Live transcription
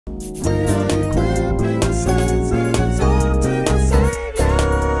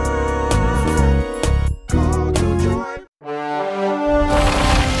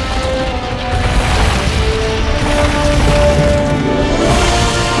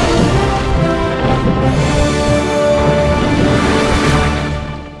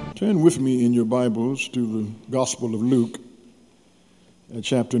Turn with me in your Bibles to the Gospel of Luke at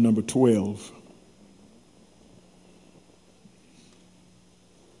chapter number 12.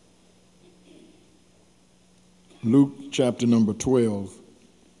 Luke chapter number 12,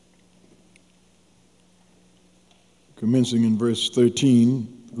 commencing in verse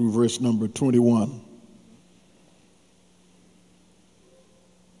 13 through verse number 21.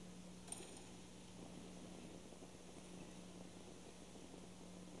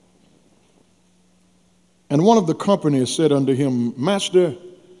 And one of the company said unto him, Master,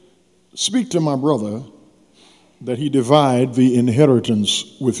 speak to my brother that he divide the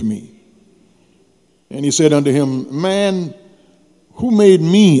inheritance with me. And he said unto him, Man, who made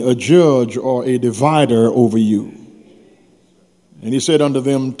me a judge or a divider over you? And he said unto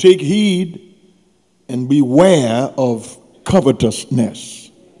them, Take heed and beware of covetousness.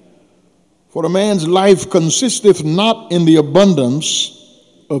 For a man's life consisteth not in the abundance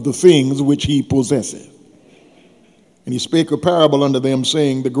of the things which he possesseth. And he spake a parable unto them,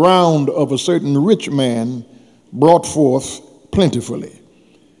 saying, The ground of a certain rich man brought forth plentifully.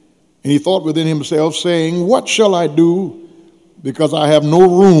 And he thought within himself, saying, What shall I do, because I have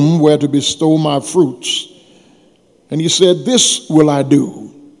no room where to bestow my fruits? And he said, This will I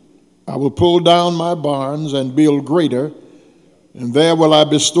do. I will pull down my barns and build greater, and there will I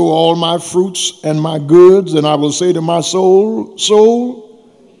bestow all my fruits and my goods, and I will say to my soul, Soul,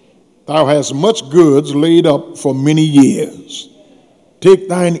 thou hast much goods laid up for many years. Take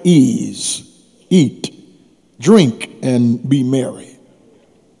thine ease, eat, drink, and be merry.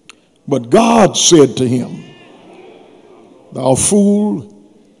 But God said to him, Thou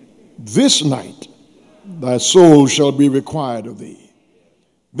fool, this night thy soul shall be required of thee.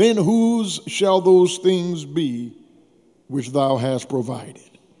 Then whose shall those things be which thou hast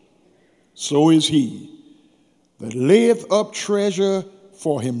provided? So is he that layeth up treasure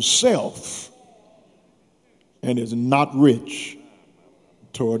for himself and is not rich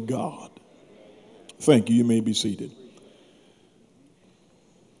toward God. Thank you. You may be seated.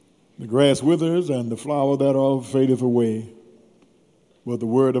 The grass withers and the flower thereof fadeth away, but the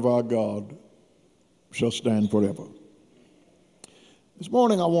word of our God shall stand forever. This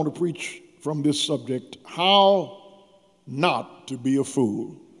morning I want to preach from this subject, how not to be a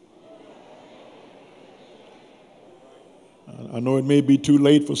fool. I know it may be too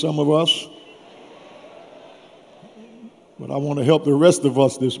late for some of us, but I want to help the rest of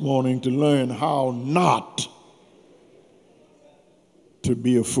us this morning to learn how not to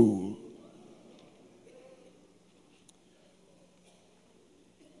be a fool.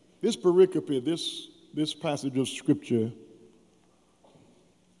 This pericope, this passage of scripture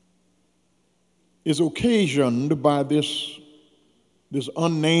is occasioned by this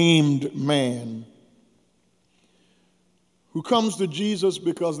unnamed man who comes to Jesus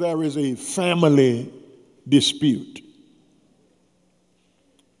because there is a family dispute.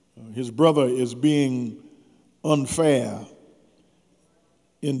 His brother is being unfair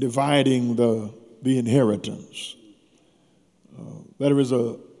in dividing the inheritance. There is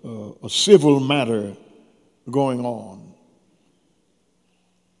a civil matter going on.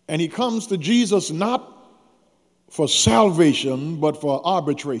 And he comes to Jesus not for salvation, but for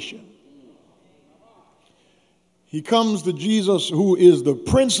arbitration. He comes to Jesus, who is the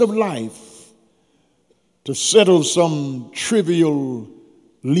Prince of Life, to settle some trivial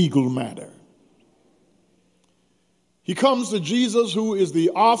legal matter. He comes to Jesus, who is the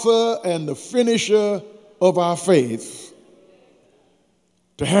author and the finisher of our faith,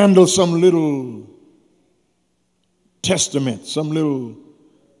 to handle some little testament, some little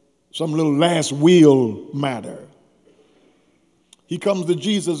last will matter. He comes to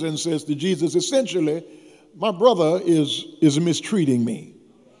Jesus and says to Jesus, essentially, my brother is mistreating me.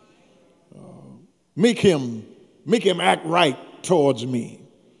 Make him act right towards me.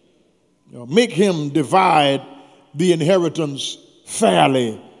 Make him divide the inheritance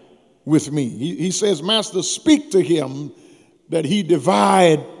fairly with me. He says, Master, speak to him that he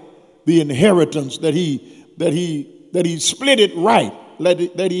divide the inheritance, that he split it right,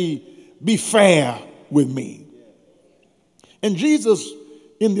 that he be fair with me. And Jesus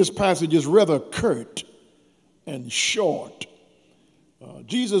in this passage is rather curt and short.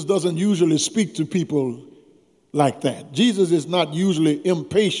 Jesus doesn't usually speak to people like that. Jesus is not usually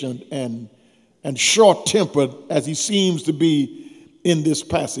impatient and short-tempered as he seems to be in this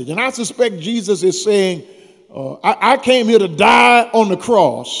passage. And I suspect Jesus is saying, I came here to die on the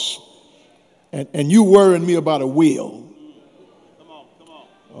cross, and you worrying me about a will. Come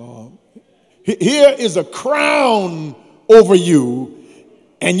on. Here is a crown over you,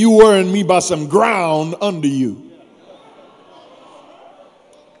 and you worrying me about some ground under you.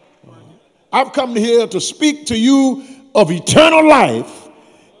 I've come here to speak to you of eternal life,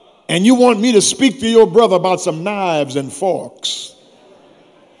 and you want me to speak to your brother about some knives and forks,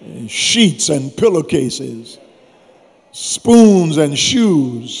 and sheets and pillowcases, spoons and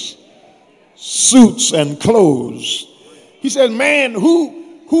shoes, suits and clothes. He said, man,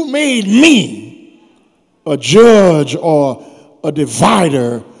 who made me a judge or a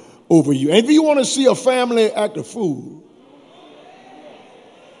divider over you? And if you want to see a family act a fool,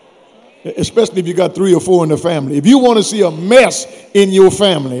 especially if you got 3 or 4 in the family, if you want to see a mess in your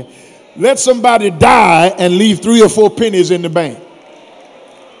family, let somebody die and leave 3 or 4 pennies in the bank.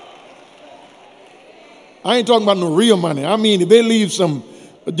 I ain't talking about no real money. I mean, if they leave some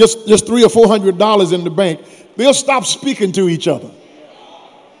just $300 or $400 in the bank, they'll stop speaking to each other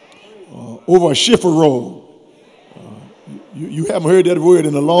over a shiffer roll. You haven't heard that word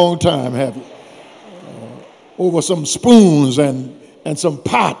in a long time, have you? Over some spoons and some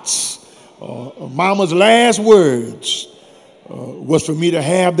pots. Mama's last words was for me to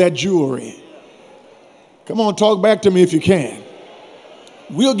have that jewelry. Come on, talk back to me if you can.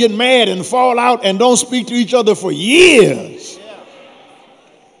 We'll get mad and fall out and don't speak to each other for years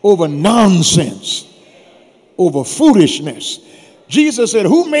over nonsense, over foolishness. Jesus said,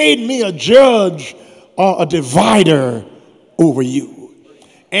 who made me a judge or a divider over you?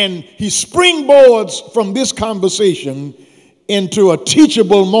 And he springboards from this conversation into a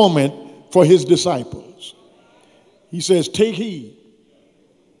teachable moment for his disciples. He says, take heed.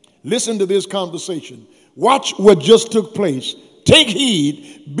 Listen to this conversation. Watch what just took place. Take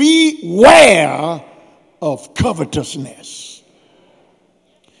heed. Beware of covetousness.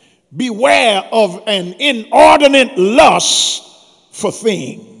 Beware of an inordinate lust for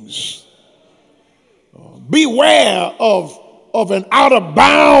things. Beware of an out of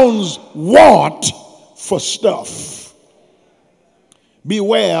bounds want for stuff.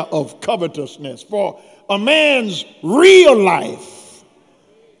 Beware of covetousness. For a man's real life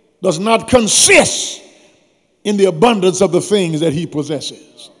does not consist in the abundance of the things that he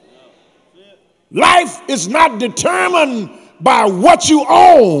possesses. Life is not determined by what you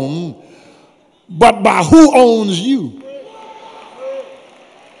own, but by who owns you.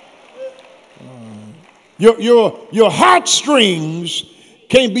 Your heartstrings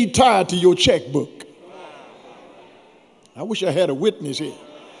can't be tied to your checkbook. I wish I had a witness here.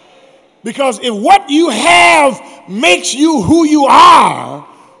 Because if what you have makes you who you are,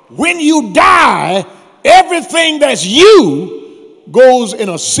 when you die, everything that's you goes in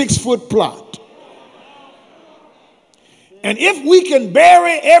a 6-foot plot. And if we can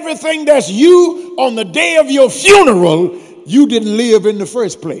bury everything that's you on the day of your funeral, you didn't live in the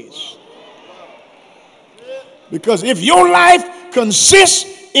first place. Because if your life consists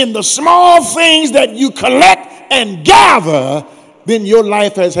in the small things that you collect and gather, then your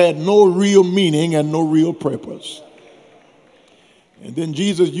life has had no real meaning and no real purpose. And then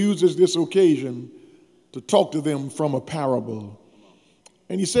Jesus uses this occasion to talk to them from a parable.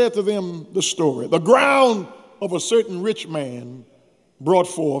 And he said to them the story. The ground of a certain rich man brought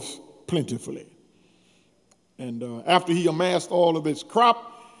forth plentifully. And after he amassed all of his crop,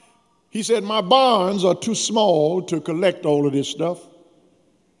 he said, my barns are too small to collect all of this stuff.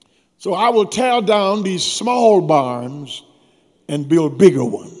 So I will tear down these small barns and build bigger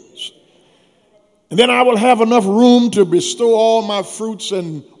ones. And then I will have enough room to bestow all my fruits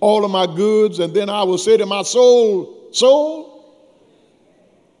and all of my goods. And then I will say to my soul,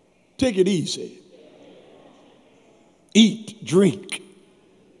 take it easy. Eat, drink,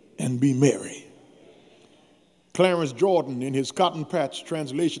 and be merry. Clarence Jordan, in his Cotton Patch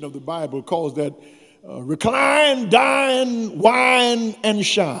translation of the Bible, calls that recline, dine, wine, and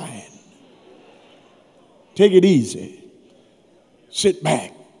shine. Take it easy. Sit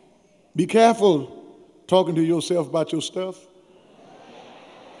back. Be careful talking to yourself about your stuff.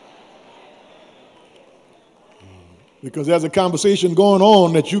 Because there's a conversation going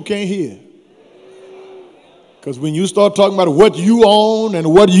on that you can't hear. Because when you start talking about what you own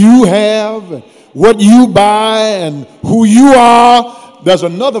and what you have, and what you buy and who you are, there's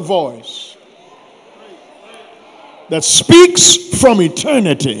another voice that speaks from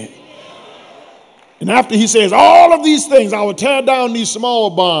eternity. And after he says all of these things, I will tear down these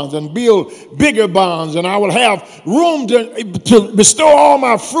small barns and build bigger barns, and I will have room to bestow all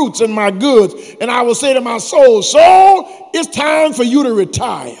my fruits and my goods. And I will say to my soul, it's time for you to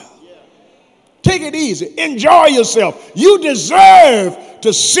retire. Take it easy. Enjoy yourself. You deserve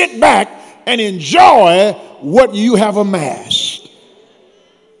to sit back and enjoy what you have amassed.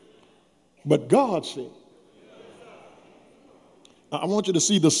 But God said, I want you to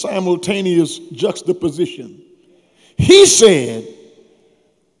see the simultaneous juxtaposition. He said,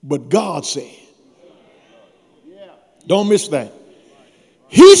 but God said. Don't miss that.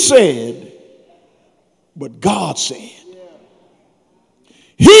 He said, but God said.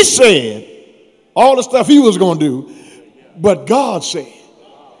 He said all the stuff he was going to do, but God said.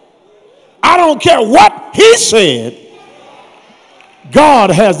 I don't care what he said,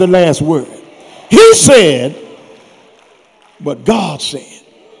 God has the last word. He said, but God said.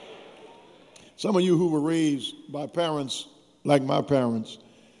 Some of you who were raised by parents like my parents,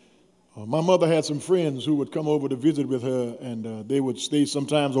 my mother had some friends who would come over to visit with her, and they would stay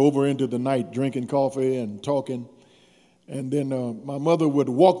sometimes over into the night drinking coffee and talking. And then my mother would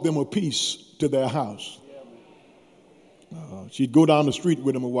walk them a piece to their house. She'd go down the street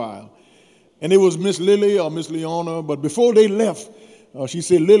with them a while. And it was Miss Lilly or Miss Leona, but before they left, she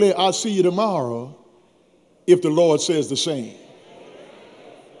said, Lilly, I'll see you tomorrow if the Lord says the same.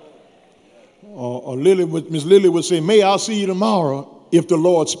 Or Miss Lilly would say, May I'll see you tomorrow if the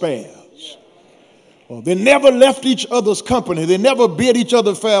Lord spares. They never left each other's company. They never bid each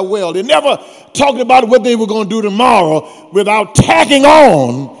other farewell. They never talked about what they were going to do tomorrow without tacking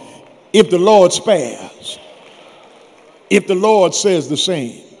on if the Lord spares. If the Lord says the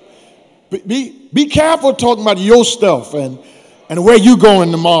same. Be careful talking about your stuff and where you're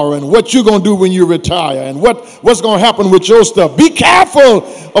going tomorrow and what you're going to do when you retire and what's going to happen with your stuff. Be careful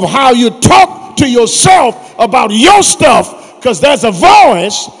of how you talk to yourself about your stuff, because there's a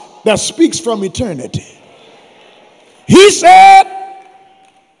voice that speaks from eternity. He said,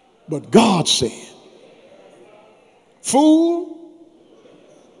 but God said. Fool,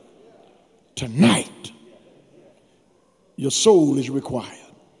 tonight your soul is required.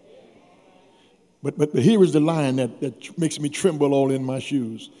 But here is the line that makes me tremble all in my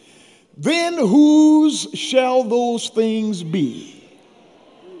shoes. Then whose shall those things be?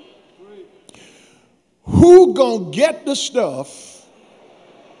 Who gonna get the stuff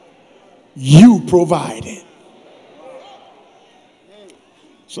you provided?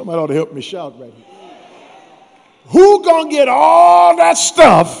 Somebody ought to help me shout right here. Who gonna get all that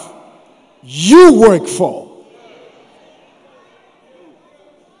stuff you work for?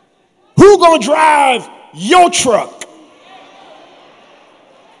 Who gonna drive your truck?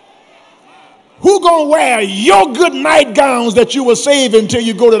 Who gonna wear your good nightgowns that you were saving till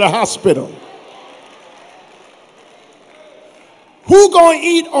you go to the hospital? Who gonna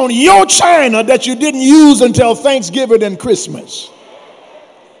eat on your china that you didn't use until Thanksgiving and Christmas?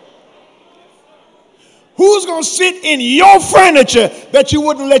 Who's gonna sit in your furniture that you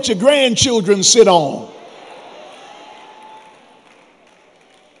wouldn't let your grandchildren sit on?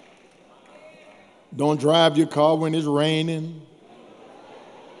 Don't drive your car when it's raining.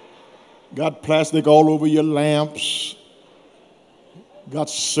 Got plastic all over your lamps. Got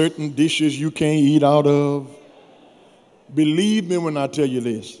certain dishes you can't eat out of. Believe me when I tell you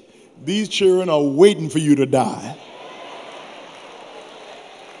this. These children are waiting for you to die.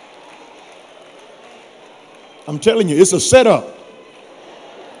 I'm telling you, it's a setup.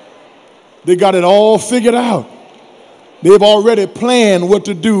 They got it all figured out. They've already planned what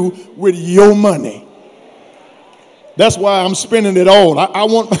to do with your money. That's why I'm spending it all. I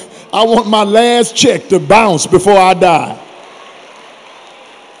want my last check to bounce before I die.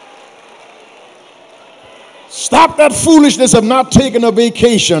 Stop that foolishness of not taking a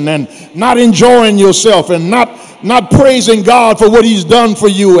vacation and not enjoying yourself and not praising God for what he's done for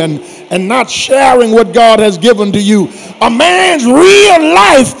you and not sharing what God has given to you. A man's real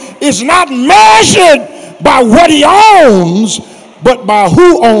life is not measured by what he owns, but by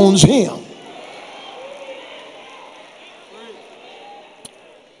who owns him.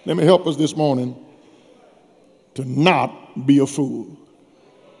 Let me help us this morning to not be a fool.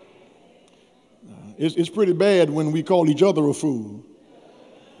 It's pretty bad when we call each other a fool,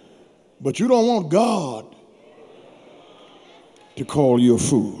 but you don't want God to call you a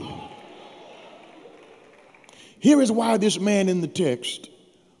fool. Here is why this man in the text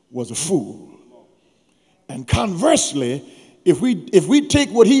was a fool. And conversely, if we take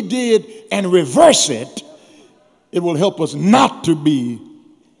what he did and reverse it, it will help us not to be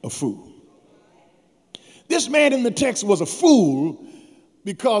a fool. This man in the text was a fool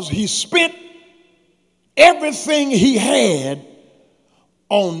because he spent everything he had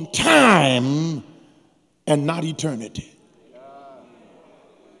on time and not eternity.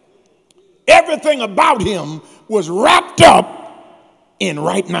 Everything about him was wrapped up in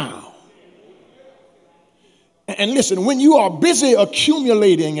right now. And listen, when you are busy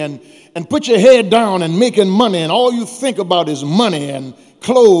accumulating and put your head down and making money and all you think about is money and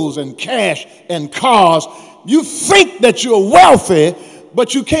clothes and cash and cars, you think that you're wealthy,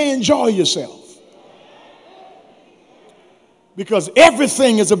 but you can't enjoy yourself. because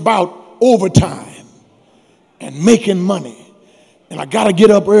everything is about overtime and making money. And I got to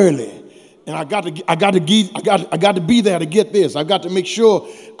get up early. And I got to be there to get this. I've got to make sure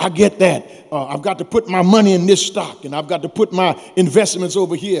I get that. I've got to put my money in this stock, and I've got to put my investments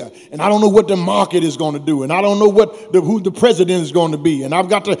over here. And I don't know what the market is going to do, and I don't know who the president is going to be. And I've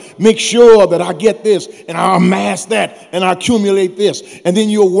got to make sure that I get this, and I amass that, and I accumulate this. And then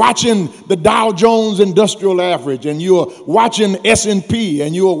you're watching the Dow Jones Industrial Average, and you're watching S&P,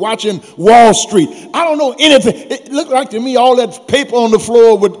 and you're watching Wall Street. I don't know anything. It looked like to me all that paper on the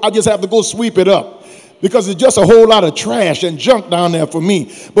floor I just have to go sweep it up, because it's just a whole lot of trash and junk down there for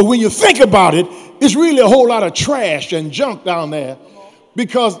me. But when you think about it, it's really a whole lot of trash and junk down there,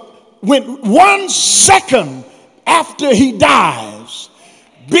 because when 1 second after he dies,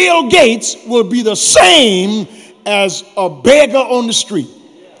 Bill Gates will be the same as a beggar on the street.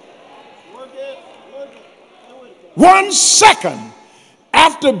 1 second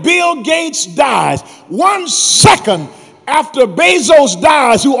after Bill Gates dies, 1 second after Bezos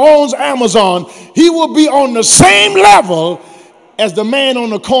dies, who owns Amazon, he will be on the same level as the man on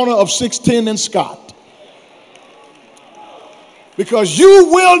the corner of 610 and Scott. Because you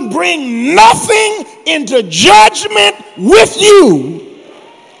will bring nothing into judgment with you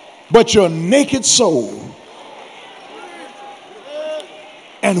but your naked soul.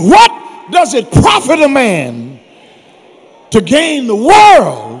 And what does it profit a man to gain the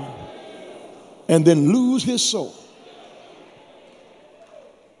world and then lose his soul?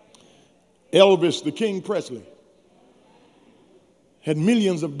 Elvis, the King Presley, had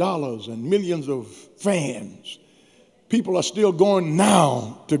millions of dollars and millions of fans. People are still going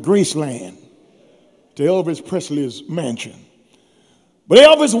now to Graceland, to Elvis Presley's mansion. But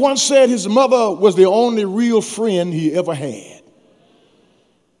Elvis once said his mother was the only real friend he ever had.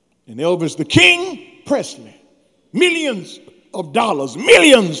 And Elvis, the King Presley, millions of dollars,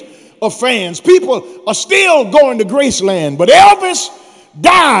 millions of fans. People are still going to Graceland, but Elvis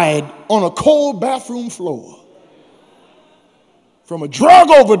died on a cold bathroom floor from a drug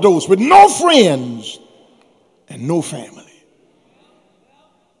overdose with no friends and no family.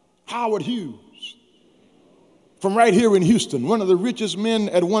 Howard Hughes, from right here in Houston, one of the richest men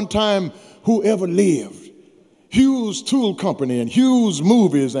at one time who ever lived. Hughes Tool Company and Hughes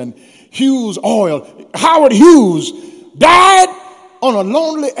Movies and Hughes Oil. Howard Hughes died on a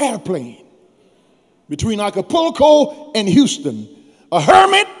lonely airplane between Acapulco and Houston. A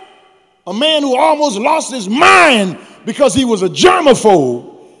hermit, a man who almost lost his mind because he was a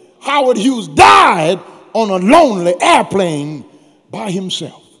germaphobe. Howard Hughes died on a lonely airplane by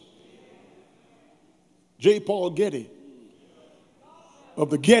himself. J. Paul Getty of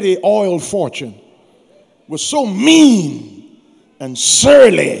the Getty oil fortune was so mean and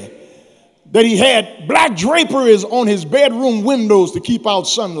surly that he had black draperies on his bedroom windows to keep out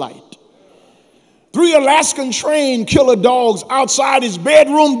sunlight. 3 Alaskan trained killer dogs outside his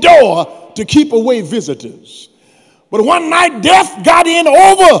bedroom door to keep away visitors. But one night, death got in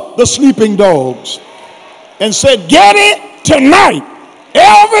over the sleeping dogs and said, Getty, tonight.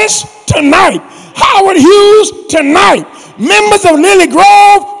 Elvis, tonight. Howard Hughes, tonight. Members of Lily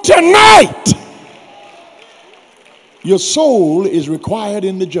Grove, tonight. Your soul is required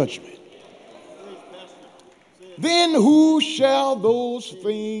in the judgment. Then who shall those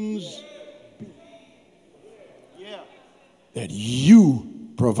things that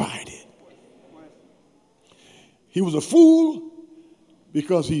you provided? He was a fool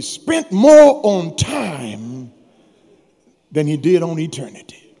because he spent more on time than he did on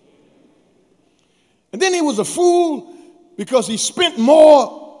eternity. And then he was a fool because he spent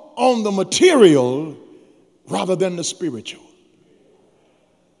more on the material rather than the spiritual.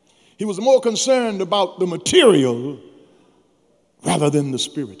 He was more concerned about the material rather than the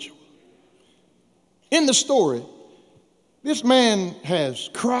spiritual. In the story, this man has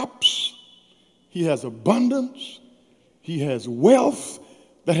crops, he has abundance, he has wealth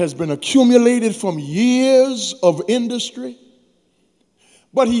that has been accumulated from years of industry,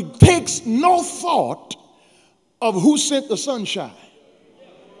 but he takes no thought of who sent the sunshine,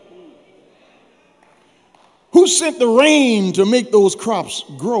 who sent the rain to make those crops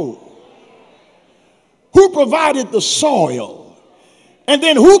grow, who provided the soil, and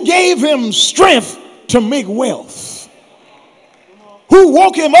then who gave him strength to make wealth, who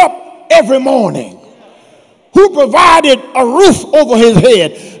woke him up every morning, who provided a roof over his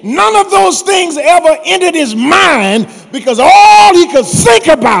head. None of those things ever entered his mind because all he could think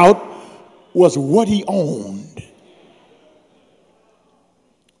about was what he owned.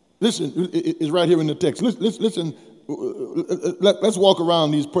 Listen, it's right here in the text. Listen, let's walk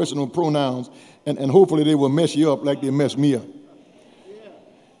around these personal pronouns and hopefully they will mess you up like they messed me up.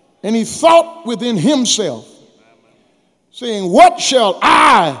 And he thought within himself, saying, what shall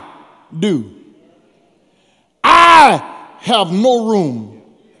I do? I have no room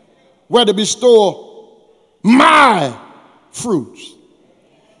where to bestow my fruits.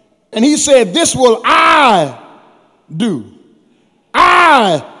 And he said, this will I do.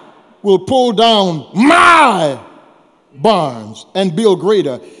 I will pull down my barns and build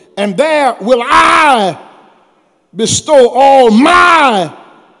greater, and there will I bestow all my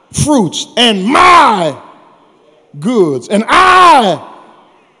fruits and my goods, and I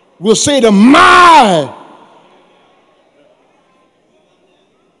will say to my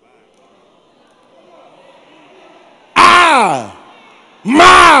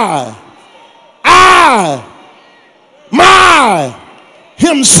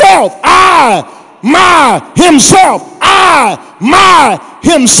himself,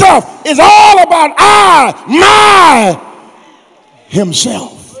 himself is all about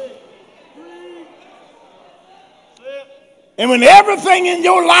himself. And when everything in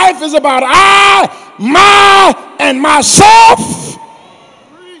your life is about and myself,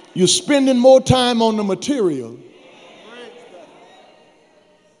 you're spending more time on the material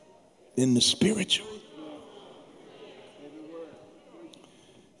than the spiritual.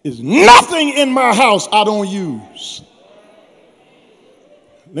 There's nothing in my house I don't use.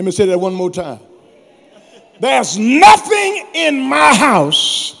 Let me say that one more time. There's nothing in my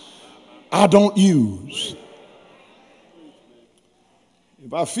house I don't use.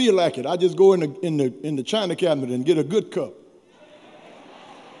 If I feel like it, I just go in the china cabinet and get a good cup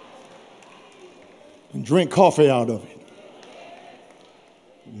and drink coffee out of it.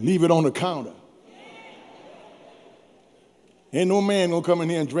 Leave it on the counter. Ain't no man gonna come in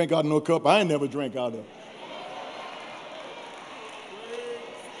here and drink out of no cup I ain't never drank out of.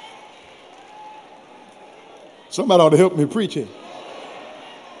 Somebody ought to help me preach it.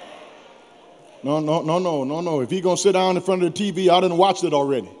 No. If he gonna sit down in front of the TV, I done watched it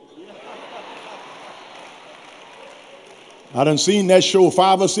already. I done seen that show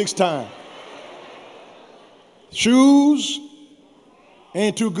 5 or 6 times. Shoes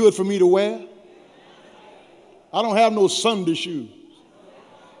ain't too good for me to wear. I don't have no Sunday shoes.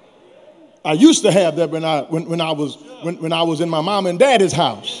 I used to have that when I was in my mom and daddy's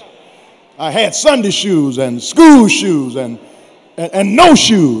house. I had Sunday shoes and school shoes and no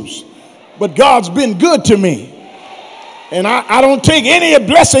shoes. But God's been good to me. And I don't take any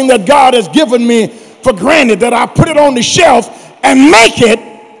blessing that God has given me for granted, that I put it on the shelf and make it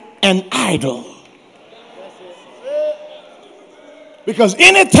an idol. Because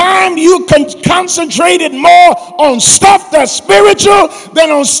anytime you concentrated more on stuff that's spiritual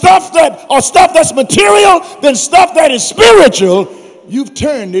than on stuff that's material than stuff that is spiritual, you've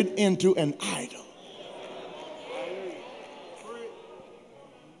turned it into an idol.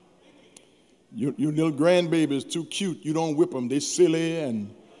 Your little grandbaby is too cute. You don't whip them. They're silly and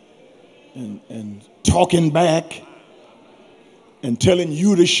talking back and telling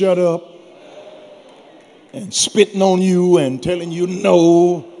you to shut up and spitting on you and telling you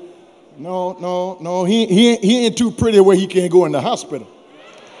no. He ain't too pretty where he can't go in the hospital.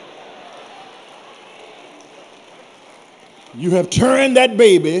 You have turned that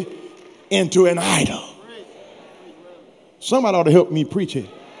baby into an idol. Somebody ought to help me preach it.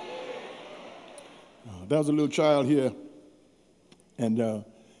 There was a little child here, and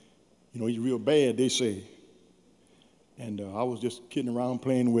he's real bad, they say. And I was just kidding around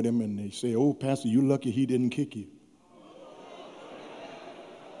playing with him, and they say, "Oh, Pastor, you lucky he didn't kick you."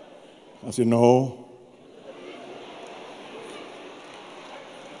 I said, "No."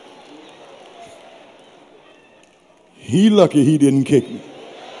 He lucky he didn't kick me.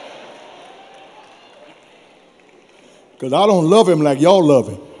 Because I don't love him like y'all love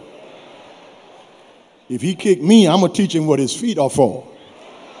him. If he kicked me, I'm going to teach him what his feet are for.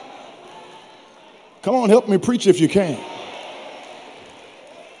 Come on, help me preach if you can.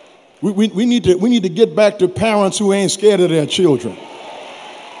 We need to get back to parents who ain't scared of their children.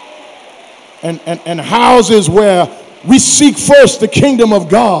 And houses where we seek first the kingdom of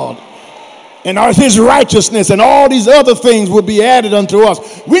God and his righteousness, and all these other things will be added unto us.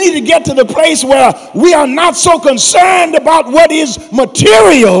 We need to get to the place where we are not so concerned about what is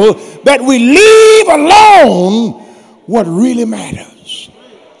material that we leave alone what really matters.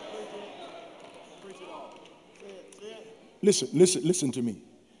 Listen to me.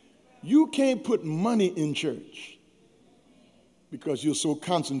 You can't put money in church because you're so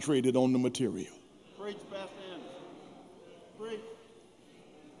concentrated on the material.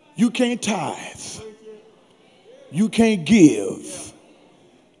 You can't tithe. You can't give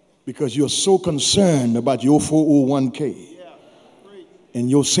because you're so concerned about your 401k. and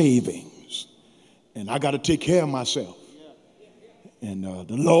your savings. And I got to take care of myself. And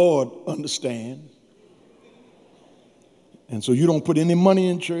the Lord understands. And so you don't put any money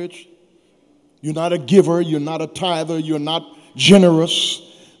in church. You're not a giver. You're not a tither. You're not generous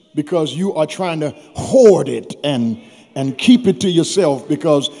because you are trying to hoard it and keep it to yourself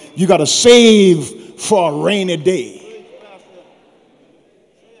because you got to save for a rainy day.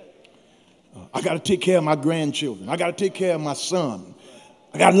 I got to take care of my grandchildren. I got to take care of my son.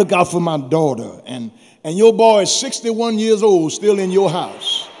 I got to look out for my daughter. And your boy is 61 years old, still in your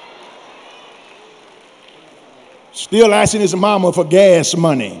house. Still asking his mama for gas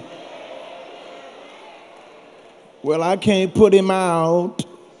money. Well, I can't put him out.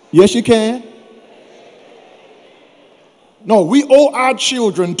 Yes, you can. No, we owe our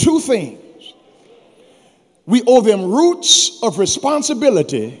children two things. We owe them roots of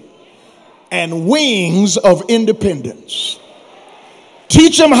responsibility and wings of independence.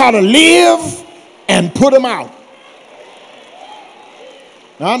 Teach them how to live and put them out.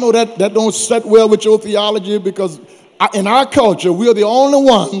 Now, I know that don't set well with your theology because in our culture, we're the only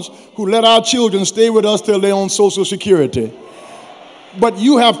ones who let our children stay with us till they're on Social Security. But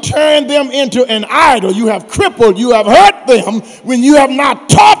you have turned them into an idol. You have crippled, you have hurt them when you have not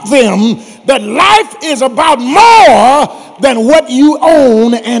taught them that life is about more than what you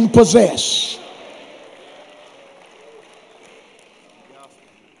own and possess.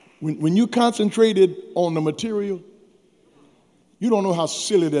 When you concentrated on the material, you don't know how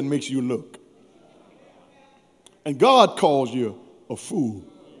silly that makes you look. And God calls you a fool.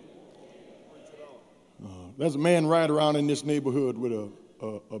 There's a man riding around in this neighborhood with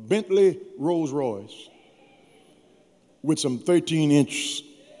a Bentley Rolls Royce with some 13-inch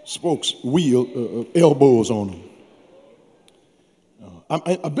spokes, elbows on them.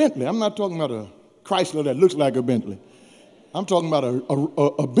 A Bentley. I'm not talking about a Chrysler that looks like a Bentley. I'm talking about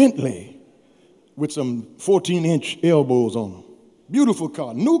a Bentley with some 14-inch elbows on them. Beautiful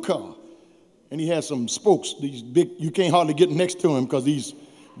car, new car. And he has some spokes, these big, you can't hardly get next to him because these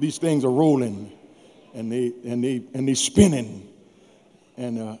things are rolling and they spinning.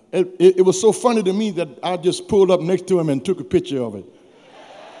 And it was so funny to me that I just pulled up next to him and took a picture of it.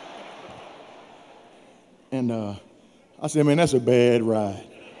 And I said, man, that's a bad ride.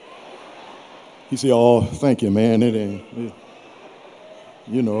 He said, oh, thank you, man. It ain't,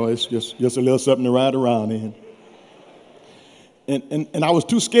 it's just a little something to ride around in. And I was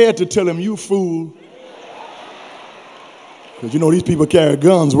too scared to tell him, you fool. Because, these people carry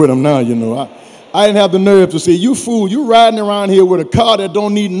guns with them now, I didn't have the nerve to say, you fool, you riding around here with a car that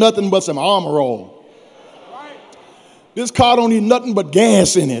don't need nothing but some armor all. This car don't need nothing but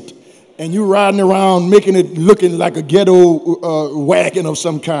gas in it. And you riding around making it looking like a ghetto wagon of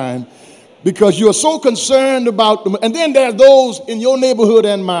some kind. Because you're so concerned about them. And then there's those in your neighborhood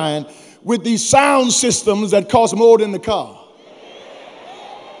and mine with these sound systems that cost more than the car.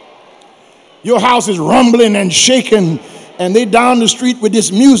 Your house is rumbling and shaking, and they down the street with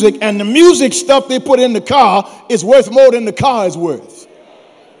this music, and the music stuff they put in the car is worth more than the car is worth.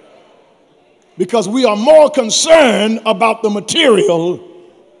 Because we are more concerned about the material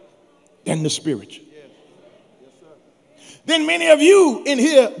than the spiritual. Then many of you in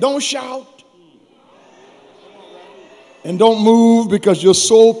here don't shout and don't move because you're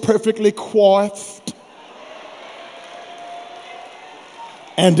so perfectly coiffed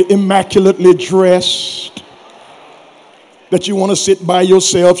and immaculately dressed that you want to sit by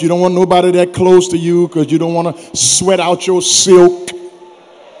yourself. You don't want nobody that close to you because you don't want to sweat out your silk.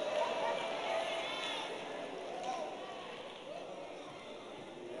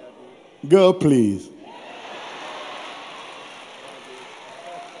 Girl, please.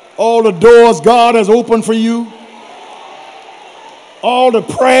 All the doors God has opened for you. All the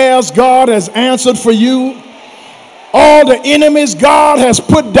prayers God has answered for you. All the enemies God has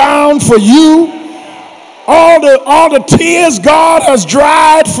put down for you. All the tears God has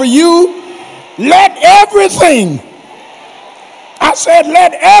dried for you. Let everything, I said,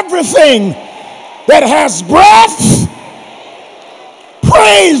 let everything that has breath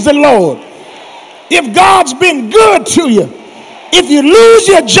praise the Lord. If God's been good to you, if you lose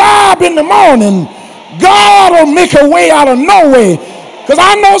your job in the morning, God will make a way out of no way. Because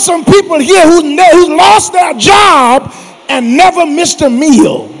I know some people here who lost their job and never missed a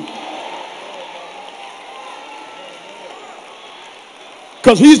meal.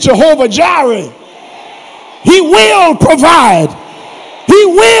 Because he's Jehovah Jireh. He will provide. He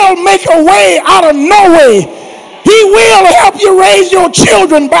will make a way out of no way. He will help you raise your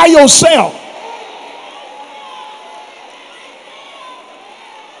children by yourself.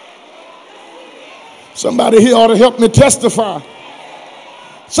 Somebody here ought to help me testify.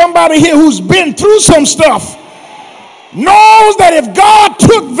 Somebody here who's been through some stuff knows that if God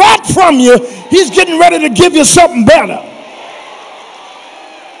took that from you, he's getting ready to give you something better.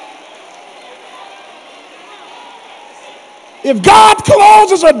 If God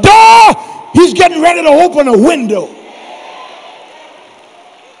closes a door, he's getting ready to open a window.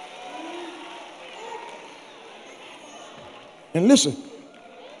 And listen,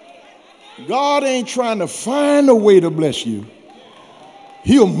 God ain't trying to find a way to bless you.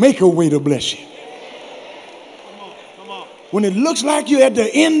 He'll make a way to bless you. When it looks like you're at the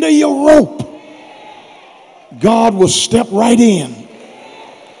end of your rope, God will step right in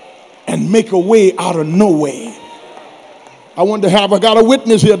and make a way out of no way. I wonder have I got a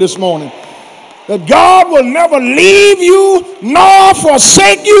witness here this morning that God will never leave you nor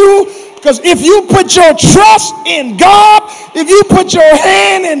forsake you, because if you put your trust in God, if you put your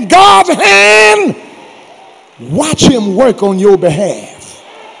hand in God's hand, watch him work on your behalf.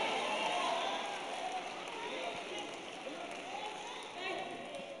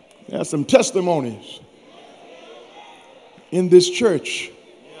 There's some testimonies in this church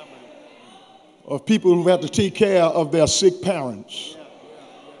of people who've had to take care of their sick parents,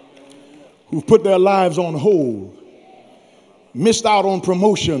 who've put their lives on hold, missed out on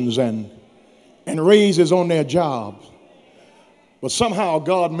promotions and raises on their jobs, but somehow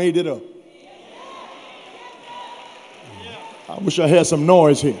God made it up. I wish I had some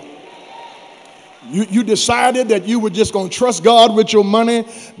noise here. You decided that you were just going to trust God with your money.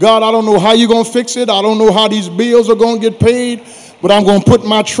 God, I don't know how you're going to fix it. I don't know how these bills are going to get paid, but I'm going to put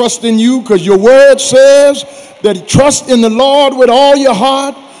my trust in you, because your word says that trust in the Lord with all your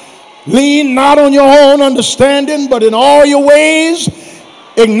heart. Lean not on your own understanding, but in all your ways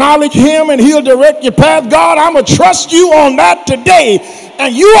acknowledge him and he'll direct your path. God, I'm going to trust you on that today.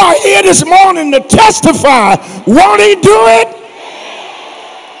 And you are here this morning to testify. Won't he do it?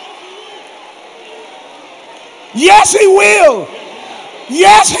 Yes, he will.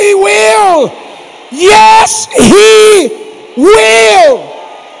 Yes, he will. Yes, he will.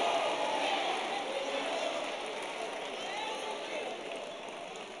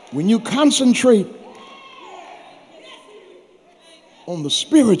 When you concentrate on the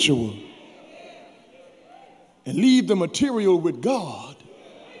spiritual and leave the material with God,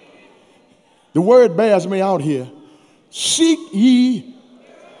 the word bears me out here. Seek ye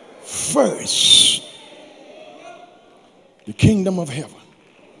first the kingdom of heaven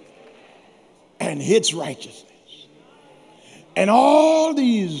and its righteousness, and all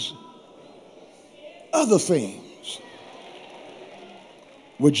these other things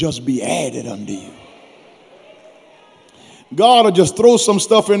will just be added unto you. God will just throw some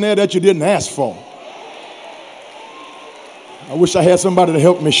stuff in there that you didn't ask for. I wish I had somebody to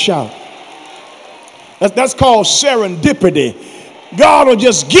help me shout. That's called serendipity. God will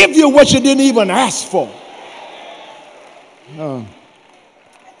just give you what you didn't even ask for.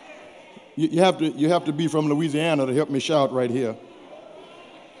 You have to be from Louisiana to help me shout right here.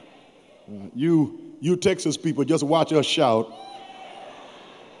 You Texas people, just watch us shout.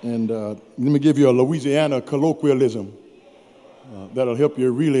 And let me give you a Louisiana colloquialism that'll help you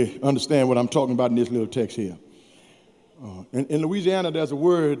really understand what I'm talking about in this little text here. In Louisiana, there's a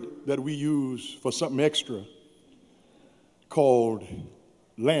word that we use for something extra called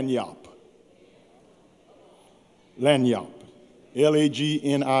lagniappe. Lagniappe.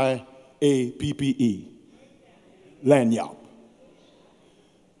 Lagniappe. Lagniappe.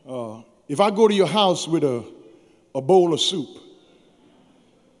 If I go to your house with a bowl of soup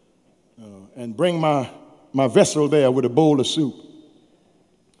and bring my vessel there with a bowl of soup,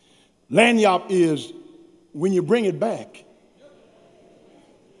 lagniappe is, when you bring it back,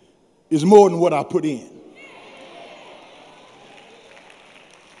 is more than what I put in.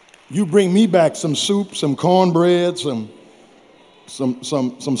 You bring me back some soup, some cornbread, some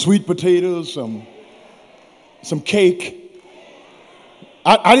sweet potatoes, some cake.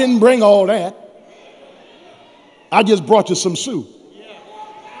 I didn't bring all that. I just brought you some soup.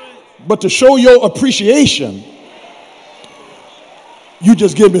 But to show your appreciation, you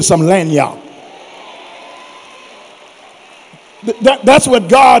just give me some lagniappe. That's what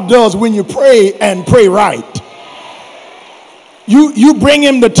God does when you pray and pray right. You bring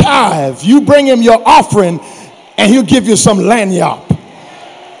him the tithe, you bring him your offering, and he'll give you some lagniappe.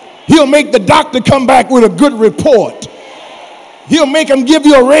 He'll make the doctor come back with a good report. He'll make him give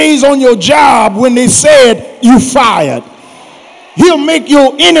you a raise on your job when they said you fired. He'll make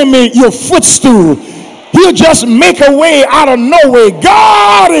your enemy your footstool. He'll just make a way out of no way.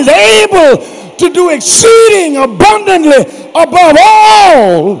 God is able to do exceeding abundantly above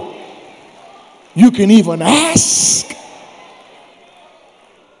all you can even ask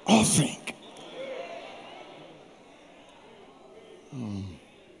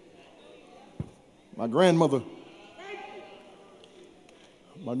My grandmother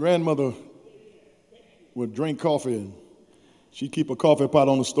would drink coffee, and she'd keep a coffee pot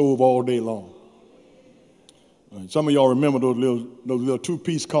on the stove all day long. Some of y'all remember those little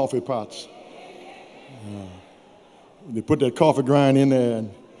two-piece coffee pots. They put that coffee grind in there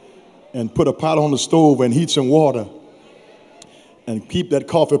and put a pot on the stove and heat some water and keep that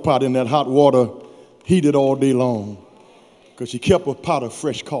coffee pot in that hot water heated all day long because she kept a pot of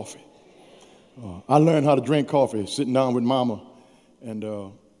fresh coffee. I learned how to drink coffee sitting down with Mama, and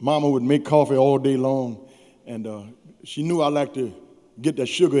Mama would make coffee all day long, and she knew I liked to get that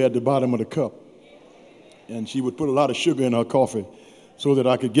sugar at the bottom of the cup, and she would put a lot of sugar in her coffee so that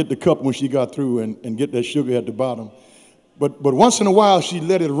I could get the cup when she got through and get that sugar at the bottom. But once in a while, she'd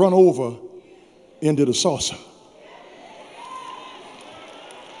let it run over into the saucer.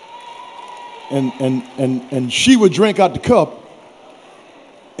 And she would drink out the cup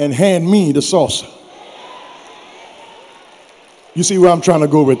and hand me the saucer. You see where I'm trying to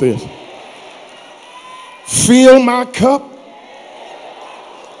go with this? Fill my cup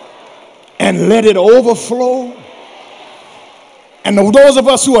and let it overflow. And those of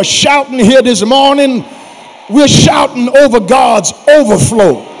us who are shouting here this morning, we're shouting over God's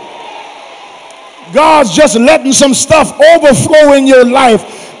overflow. God's just letting some stuff overflow in your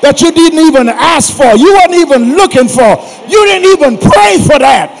life that you didn't even ask for. You weren't even looking for. You didn't even pray for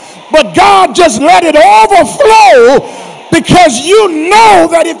that. But God just let it overflow because you know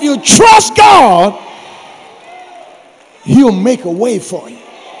that if you trust God, He'll make a way for you.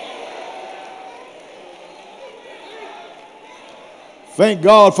 Thank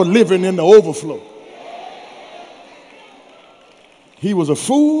God for living in the overflow. He was a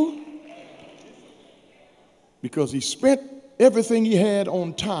fool because he spent everything he had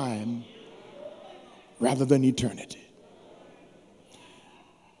on time rather than eternity.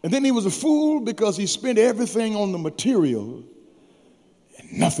 And then he was a fool because he spent everything on the material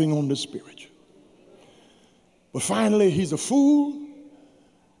and nothing on the spiritual. But finally, he's a fool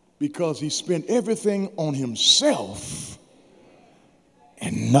because he spent everything on himself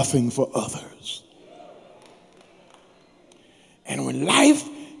and nothing for others. And when life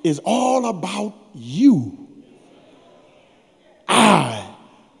is all about you, I,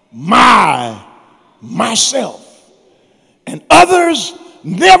 myself, and others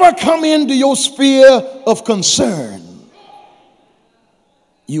never come into your sphere of concern,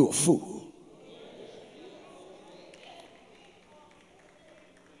 you're a fool.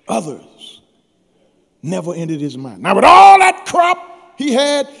 Others never entered his mind. Now, with all that crop he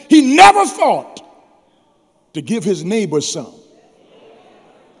had, he never thought to give his neighbor some.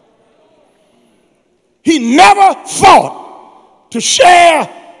 He never thought to share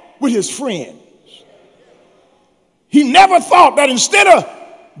with his friends. He never thought that instead of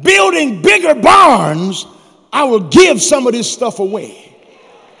building bigger barns, I will give some of this stuff away.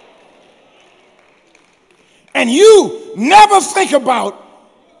 And you never think about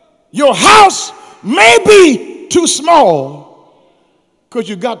your house may be too small because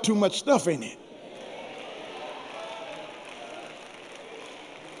you got too much stuff in it.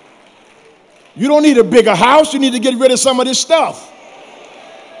 You don't need a bigger house. You need to get rid of some of this stuff.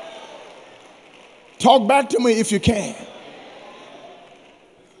 Talk back to me if you can.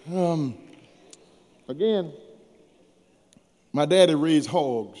 Again, my daddy raised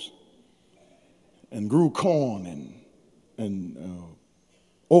hogs and grew corn and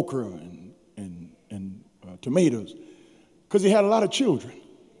okra and tomatoes because he had a lot of children.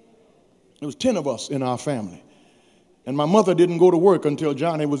 There was 10 of us in our family. And my mother didn't go to work until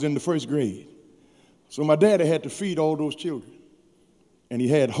Johnny was in the first grade. So my daddy had to feed all those children. And he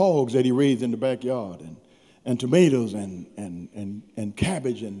had hogs that he raised in the backyard and tomatoes and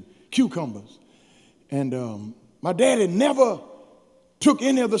cabbage and cucumbers. And my daddy never took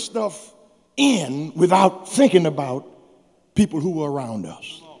any of the stuff in without thinking about people who were around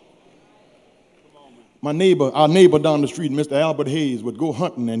us. Our neighbor down the street, Mr. Albert Hayes, would go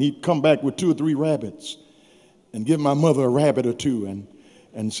hunting and he'd come back with 2 or 3 rabbits and give my mother a rabbit or 2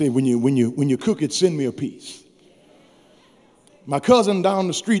 and say, when you cook it, send me a piece. My cousin down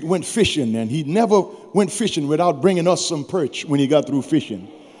the street went fishing, and he never went fishing without bringing us some perch when he got through fishing,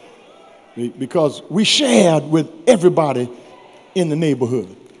 because we shared with everybody in the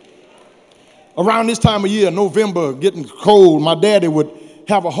neighborhood. Around this time of year, November, getting cold, my daddy would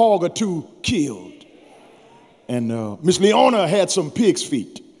have a hog or 2 killed. And Miss Leona had some pig's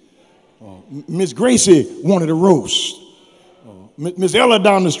feet. Miss Gracie wanted a roast. Miss Ella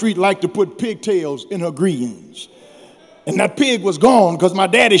down the street liked to put pigtails in her greens. And that pig was gone because my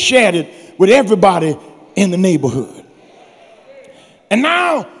daddy shared it with everybody in the neighborhood. And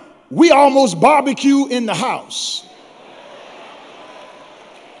now we almost barbecue in the house.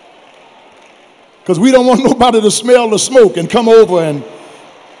 Because we don't want nobody to smell the smoke and come over and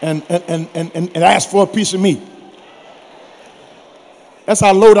ask for a piece of meat. That's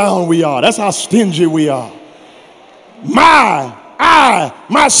how low down we are. That's how stingy we are.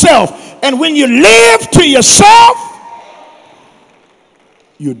 Myself. And when you live to yourself,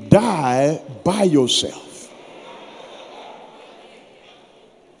 you die by yourself.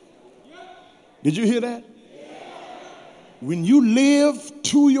 Did you hear that? When you live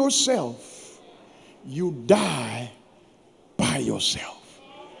to yourself, you die by yourself.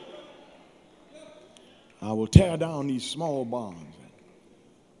 I will tear down these small barns and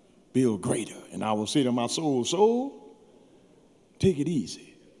build greater. And I will say to my soul, soul, take it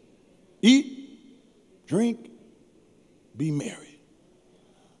easy. Eat, drink, be merry.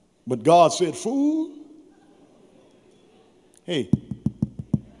 But God said, fool, hey,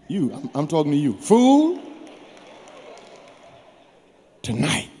 you, I'm talking to you. Fool,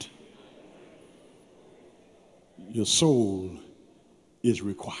 tonight, your soul is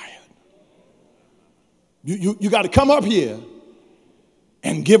required. You got to come up here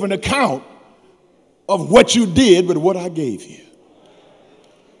and give an account of what you did with what I gave you.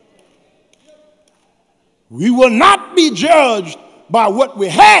 We will not be judged by what we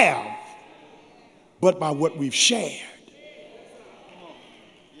have, but by what we've shared.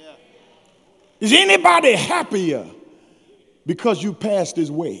 Is anybody happier because you passed his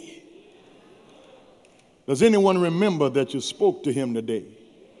way? Does anyone remember that you spoke to him today?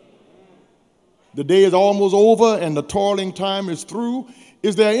 The day is almost over and the toiling time is through.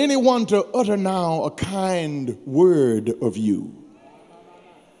 Is there anyone to utter now a kind word of you?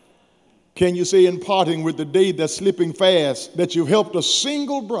 Can you say in parting with the day that's slipping fast that you've helped a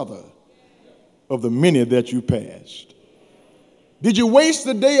single brother of the many that you passed? Did you waste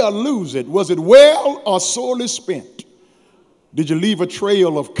the day or lose it? Was it well or sorely spent? Did you leave a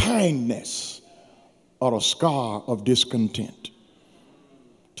trail of kindness or a scar of discontent?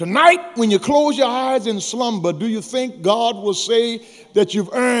 Tonight, when you close your eyes in slumber, do you think God will say that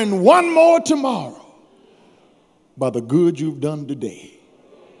you've earned one more tomorrow by the good you've done today?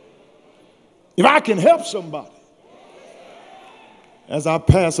 If I can help somebody as I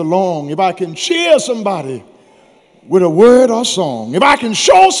pass along, if I can cheer somebody with a word or song, if I can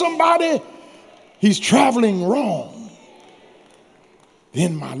show somebody he's traveling wrong,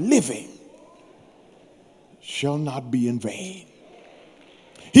 then my living shall not be in vain.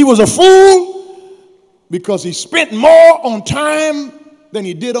 He was a fool because he spent more on time than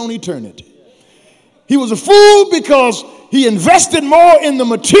he did on eternity. He was a fool because he invested more in the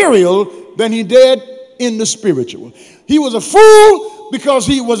material than he did in the spiritual. He was a fool because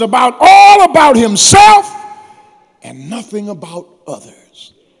he was all about himself and nothing about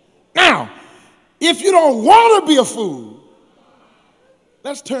others. Now, if you don't want to be a fool,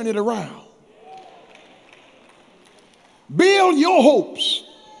 let's turn it around. Build your hopes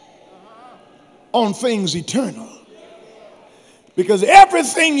on things eternal. Because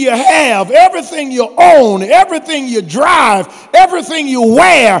everything you have, everything you own, everything you drive, everything you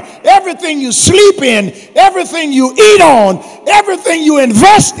wear, everything you sleep in, everything you eat on, everything you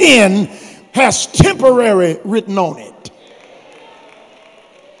invest in has temporary written on it.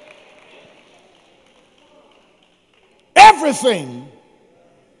 Everything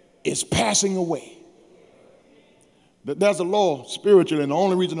is passing away. There's a law spiritually, and the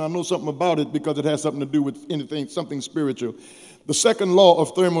only reason I know something about it because it has something to do with something spiritual. The second law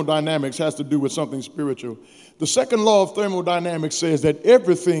of thermodynamics has to do with something spiritual. The second law of thermodynamics says that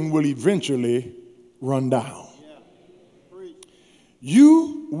everything will eventually run down.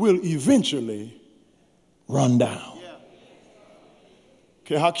 You will eventually run down. I don't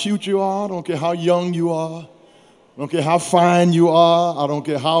care how cute you are. I don't care how young you are. I don't care how fine you are. I don't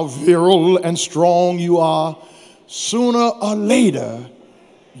care how virile and strong you are. Sooner or later,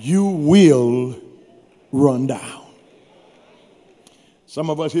 you will run down. Some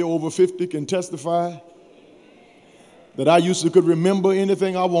of us here over 50 can testify that I could remember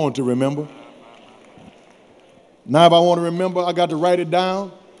anything I wanted to remember. Now if I want to remember, I got to write it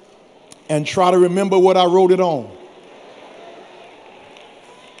down and try to remember what I wrote it on.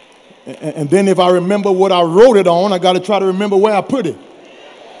 And then if I remember what I wrote it on, I got to try to remember where I put it.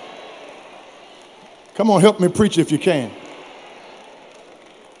 Come on, help me preach if you can.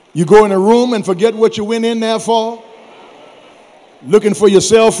 You go in a room and forget what you went in there for, looking for your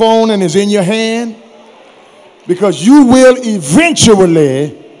cell phone and it's in your hand, because you will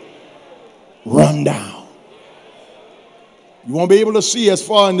eventually run down. You won't be able to see as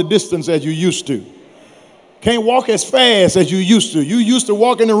far in the distance as you used to. Can't walk as fast as you used to. You used to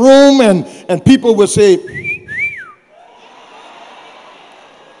walk in the room and people would say,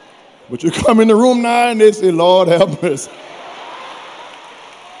 but you come in the room now and they say, Lord have mercy.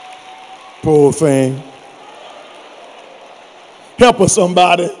 Poor thing. Help us,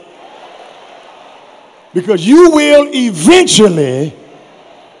 somebody. Because you will eventually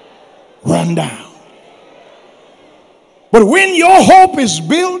run down. But when your hope is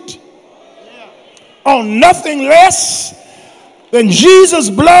built on nothing less than Jesus'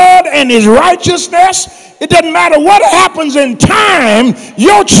 blood and his righteousness, it doesn't matter what happens in time,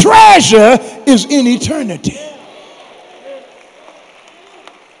 your treasure is in eternity.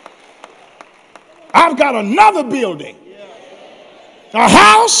 I've got another building, a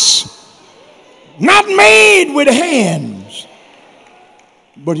house not made with hands,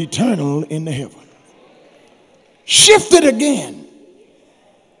 but eternal in the heaven. Shifted again.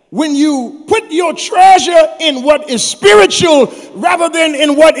 When you put your treasure in what is spiritual rather than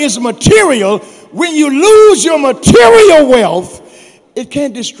in what is material, when you lose your material wealth, it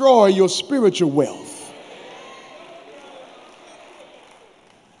can't destroy your spiritual wealth.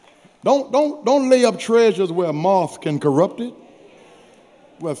 Don't lay up treasures where moth can corrupt it,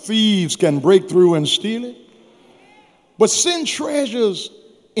 where thieves can break through and steal it. But send treasures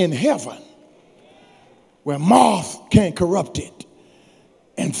in heaven where moth can't corrupt it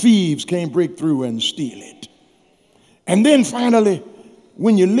and thieves can't break through and steal it. And then finally,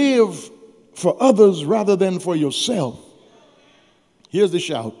 when you live for others rather than for yourself, here's the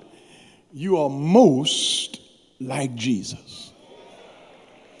shout: you are most like Jesus.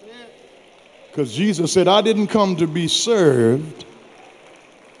 Because Jesus said, I didn't come to be served,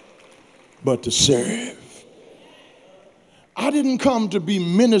 but to serve. I didn't come to be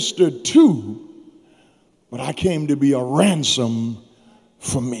ministered to, but I came to be a ransom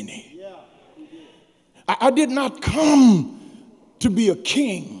for many. I did not come to be a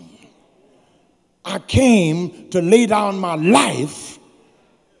king. I came to lay down my life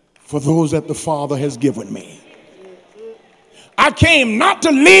for those that the Father has given me. I came not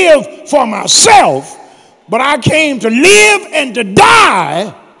to live for myself, but I came to live and to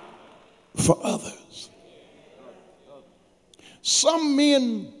die for others. Some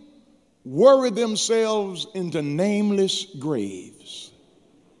men worry themselves into nameless graves,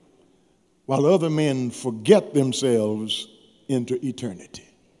 while other men forget themselves into eternity.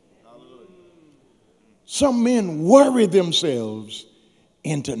 Some men worry themselves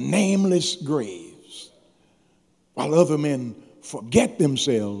into nameless graves, while other men forget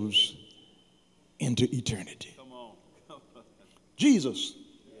themselves into eternity. Jesus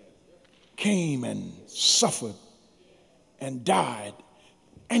came and suffered and died,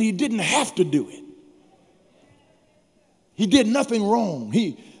 and he didn't have to do it. He did nothing wrong.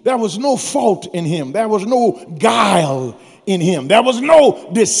 There was no fault in him. There was no guile in him. There was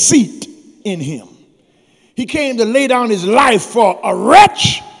no deceit in him. He came to lay down his life for a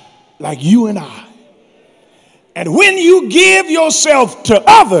wretch like you and I. And when you give yourself to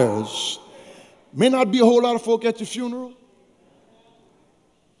others, may not be a whole lot of folk at your funeral.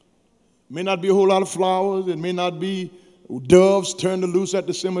 May not be a whole lot of flowers. It may not be doves turned loose at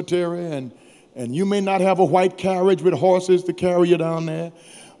the cemetery. And you may not have a white carriage with horses to carry you down there.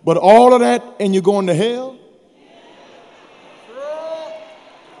 But all of that, and you're going to hell?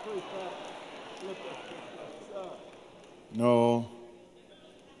 No.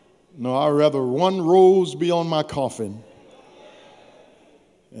 No, I'd rather one rose be on my coffin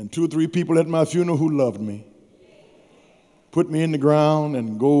and 2 or 3 people at my funeral who loved me. Put me in the ground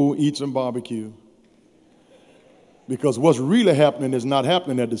and go eat some barbecue. Because what's really happening is not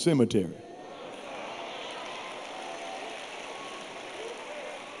happening at the cemetery.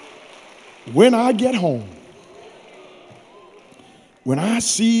 When I get home, when I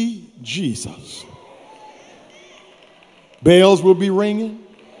see Jesus, bells will be ringing,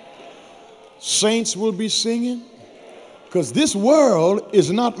 saints will be singing, because this world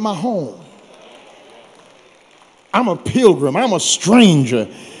is not my home. I'm a pilgrim. I'm a stranger.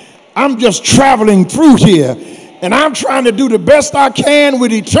 I'm just traveling through here, and I'm trying to do the best I can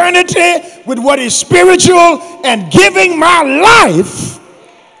with eternity, with what is spiritual, and giving my life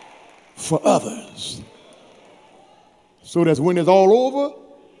for others. So that when it's all over,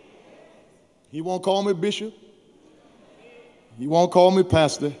 he won't call me bishop. He won't call me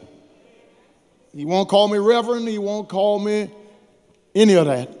pastor. He won't call me reverend. He won't call me any of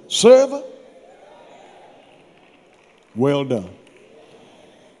that. Servant, well done.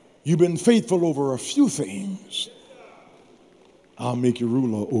 You've been faithful over a few things. I'll make you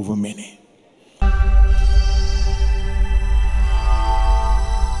ruler over many.